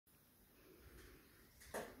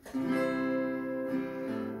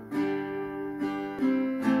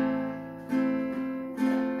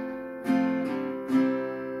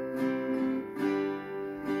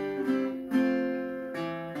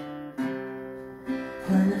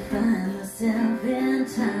When I find myself in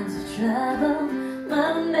times of trouble,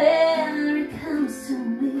 Mother Mary comes to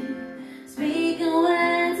me, speaking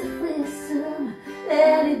words of wisdom,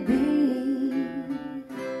 let it be.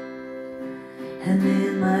 And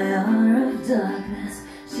in my hour of darkness,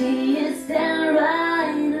 she is there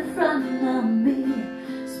right in front of me,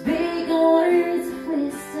 speaking words of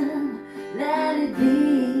wisdom, let it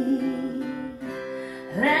be.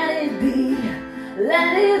 Let it be,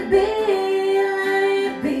 let it be.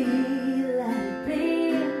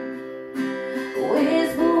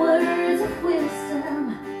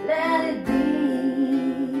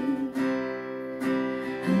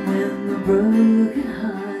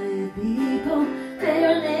 Broken-hearted people,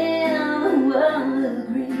 they're in the world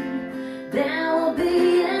agree, there will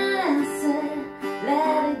be an answer,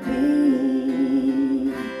 let it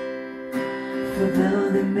be. For though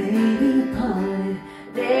they may be parted,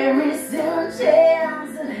 there is still a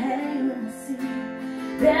chance that they will see,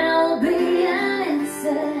 there will be an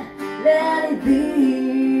answer, let it be.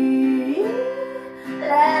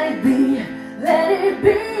 Let it be, let it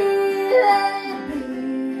be, let it be.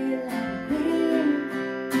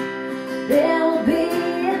 There will be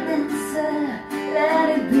an answer, let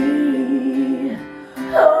it be.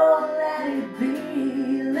 Oh, let it be,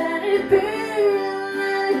 let it be,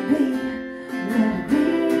 let it be, let it be.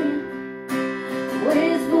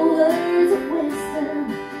 Whisper words of wisdom,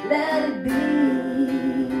 let it be.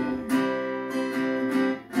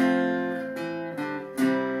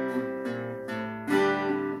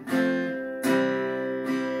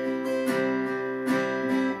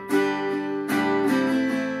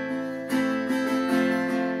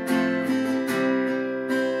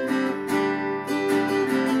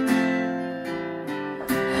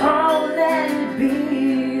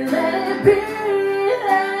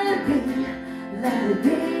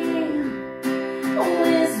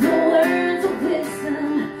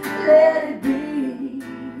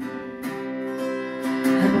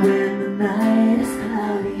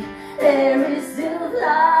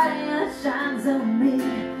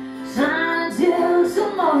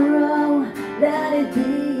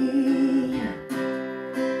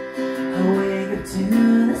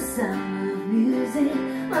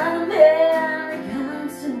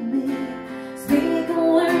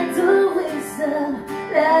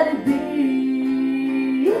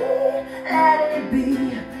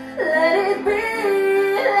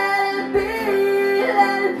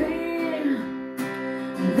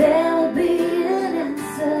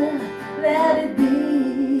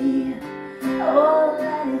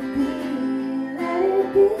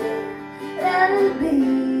 Let it be.